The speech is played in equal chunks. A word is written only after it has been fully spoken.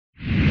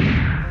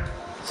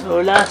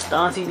So last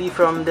CD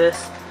from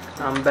this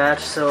batch,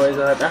 so I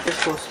got After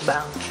School's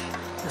Bang.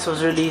 This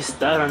was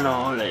released, I don't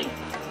know, like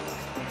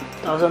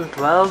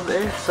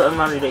 2012-ish, so I'm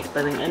not really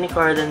expecting any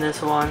card in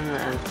this one,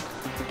 and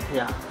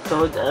yeah.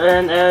 So,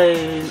 and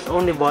I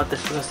only bought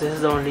this because this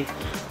is the only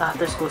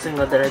After School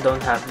single that I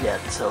don't have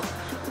yet, so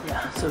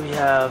yeah. So we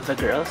have the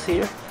girls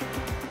here.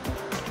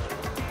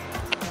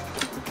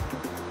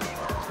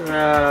 So we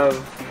have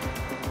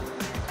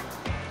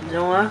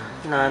Jungha,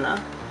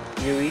 Nana,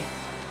 Yui,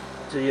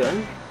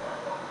 Juyeon.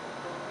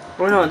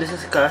 Oh no, this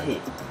is Kahi.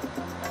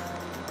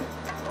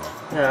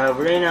 We have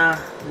Reina,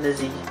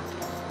 Lizzie,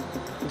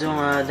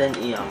 Jungha, then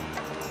Eyoung.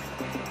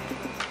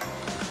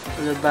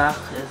 So the back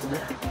is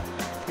there.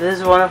 This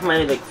is one of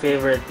my like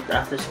favorite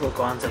after school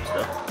concepts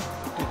though.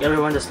 Like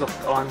everyone just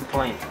looked on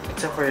point.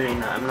 Except for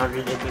Reina. I'm not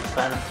really a big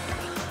fan of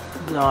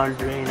blonde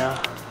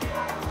Reina.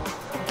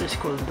 After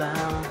School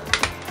Bang.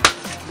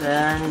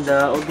 Then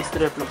the OB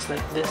strip looks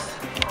like this.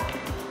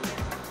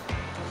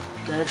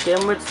 Then it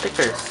came with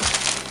stickers.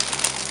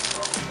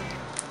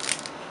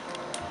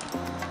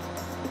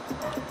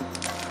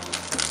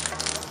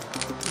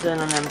 Then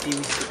an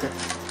MTV sticker.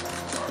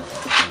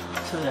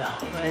 So yeah,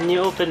 when you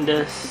open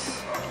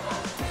this,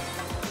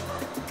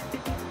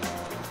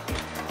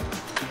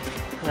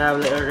 you have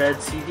like a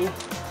red CD.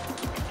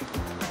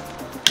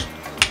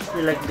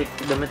 You like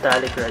the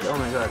metallic red. Oh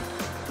my god!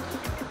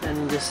 And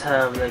you just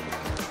have like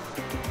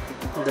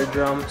the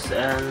drums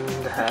and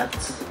the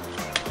hats.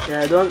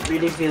 Yeah, I don't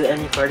really feel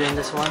any card in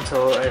this one,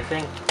 so I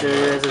think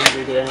there isn't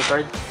really any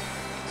card.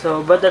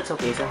 So, but that's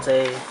okay since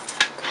I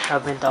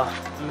have my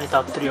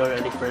top 3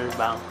 already for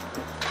Bang.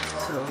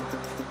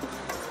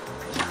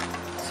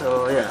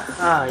 So yeah,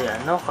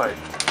 yeah, no card.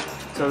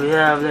 So we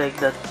have like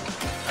that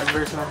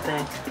advertisement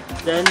thing,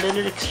 then the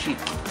lyrics sheet.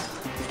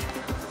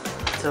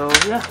 So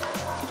yeah,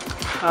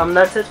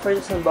 that's it for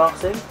this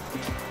unboxing.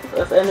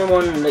 If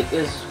anyone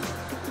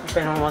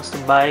wants to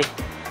buy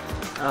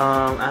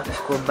After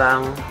School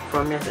Bang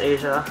from Yes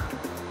Asia,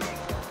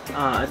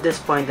 at this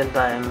point in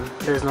time,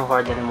 there's no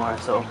card anymore.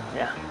 So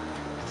yeah,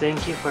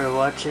 thank you for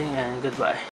watching and goodbye.